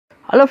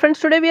Hello friends,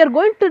 today we are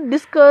going to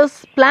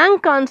discuss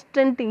Planck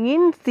constant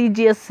in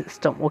CGS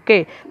system.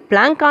 Okay,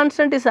 Planck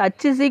constant is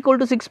H is equal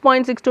to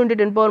 6.62 into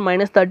 10 power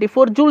minus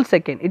 34 joule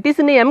second. It is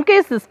in a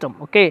MK system.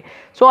 Okay,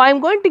 so I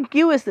am going to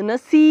give us in a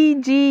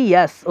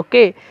CGS.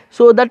 Okay,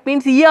 so that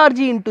means ERG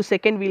into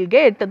second we will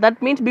get. That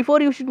means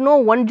before you should know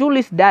 1 joule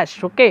is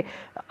dash. Okay,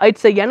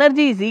 its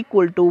energy is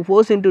equal to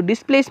force into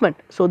displacement.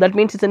 So that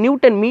means it's a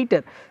Newton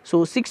meter.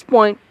 So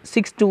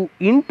 6.62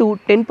 into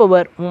 10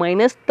 power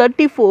minus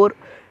 34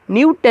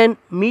 Newton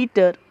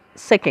meter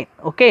second.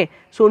 Okay,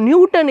 so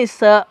Newton is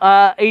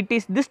it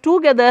is this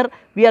together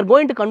we are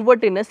going to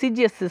convert in a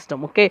CGS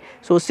system. Okay,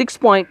 so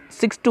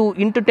 6.62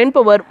 into 10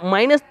 power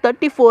minus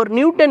 34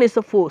 Newton is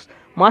a force,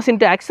 mass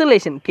into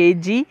acceleration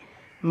kg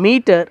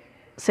meter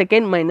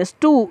second minus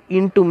 2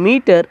 into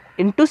meter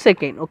into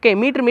second. Okay,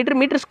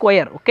 meter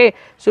square. Okay,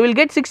 so we'll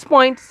get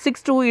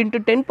 6.62 into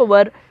 10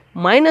 power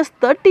minus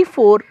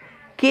 34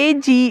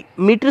 kg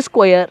meter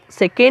square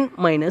second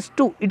minus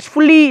 2.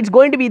 It's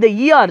going to be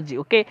the ERG.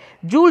 Okay,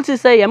 joules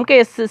is a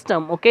MKS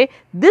system. Okay,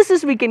 this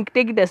is we can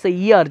take it as a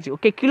ERG.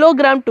 Okay,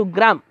 kilogram to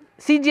gram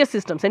CGS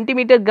system,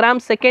 centimeter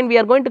gram second we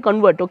are going to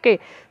convert. Okay,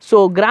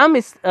 so gram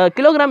is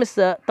kilogram is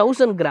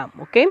 1000 gram.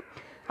 Okay,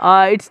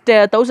 it's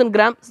 1000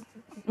 grams.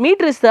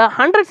 Meter is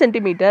 100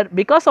 centimeter.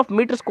 Because of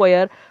meter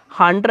square,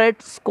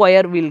 100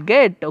 square will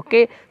get.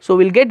 Okay, so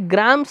we'll get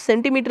gram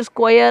centimeter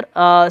square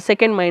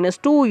second minus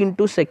 2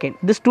 into second.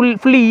 This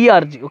fully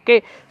ERG.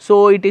 Okay,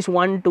 so it is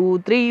 1 2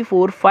 3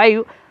 4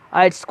 5.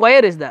 Its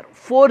square is there.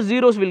 4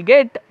 zeros will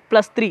get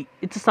plus 3.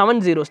 It's 7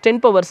 zeros.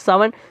 10 power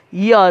 7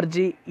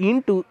 ERG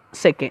into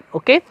second.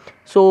 Okay,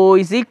 so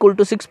is equal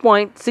to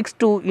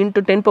 6.62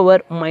 into 10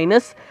 power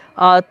minus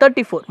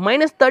 34.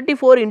 Minus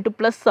 34 into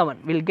plus 7.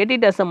 We'll get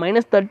it as a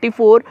minus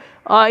 34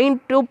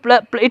 into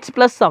it's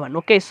plus 7.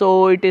 Okay,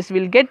 so it is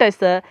will get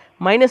as a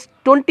minus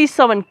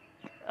 27.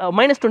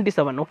 Minus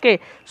 27. Okay,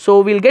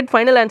 so we'll get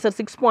final answer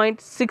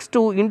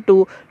 6.62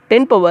 into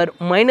 10 power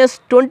minus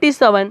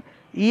 27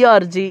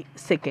 ERG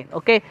second.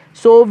 Okay,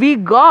 so we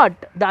got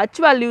the H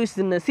value is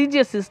in the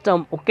CGS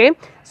system. Okay,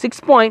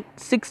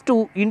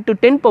 6.62 into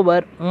 10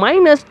 power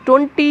minus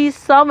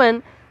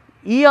 27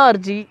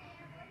 ERG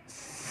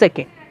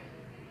second.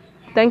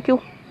 Thank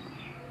you.